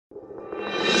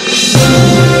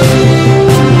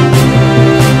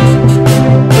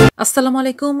আসসালামু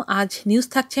আলাইকুম। আজ নিউজ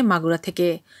থাকছে মাগুরা থেকে।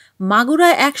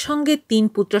 মাগুরায় একসঙ্গে ৩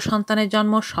 পুত্র সন্তানের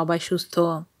জন্ম, সবাই সুস্থ।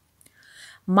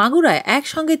 মাগুরায়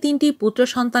একসঙ্গে ৩টি পুত্র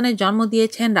সন্তানের জন্ম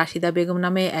দিয়েছেন রাশিদা বেগম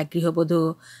নামে এক গৃহবধূ।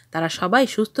 তারা সবাই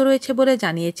সুস্থ রয়েছে বলে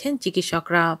জানিয়েছেন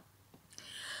চিকিৎসকরা।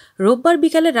 রোববার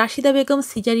বিকালে রাশিদা বেগম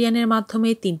সিজারিয়ানের মাধ্যমে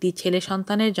 ৩টি ছেলে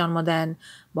সন্তানের জন্ম দেন।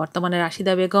 বর্তমানে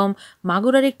রাশিদা বেগম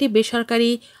মাগুরার একটি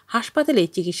বেসরকারি হাসপাতালে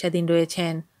চিকিৎসাধীন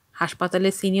রয়েছেন।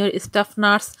 হাসপাতালের সিনিয়র স্টাফ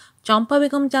নার্স চম্পা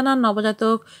বেগম জানান,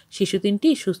 নবজাতক শিশু ৩টি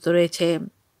সুস্থ রয়েছে।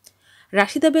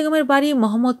 রাশিদা বেগমের বাড়ি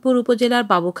মোহাম্মদপুর উপজেলার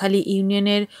বাবুখালী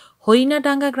ইউনিয়নের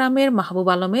হরিণাডাঙ্গা গ্রামের মাহবুব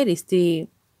আলমের স্ত্রী।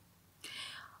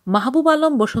 মাহবুব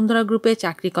আলম বসুন্ধরা গ্রুপে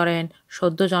চাকরি করেন।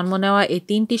 সদ্য জন্ম নেওয়া এই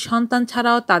 ৩টি সন্তান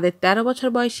ছাড়াও তাদের ১৩ বছর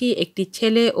বয়সী একটি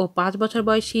ছেলে ও ৫ বছর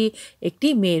বয়সী একটি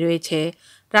মেয়ে রয়েছে।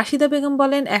 রাশিদা বেগম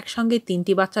বলেন, একসঙ্গে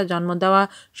 ৩টি বাচ্চা জন্ম দেওয়া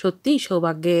সত্যিই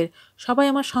সৌভাগ্যের। সবাই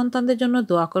আমার সন্তানদের জন্য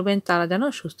দোয়া করবেন, তারা যেন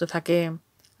সুস্থ থাকে।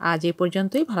 আজ এ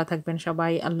পর্যন্তই। ভালো থাকবেন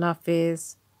সবাই। আল্লাহ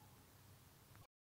হাফেজ।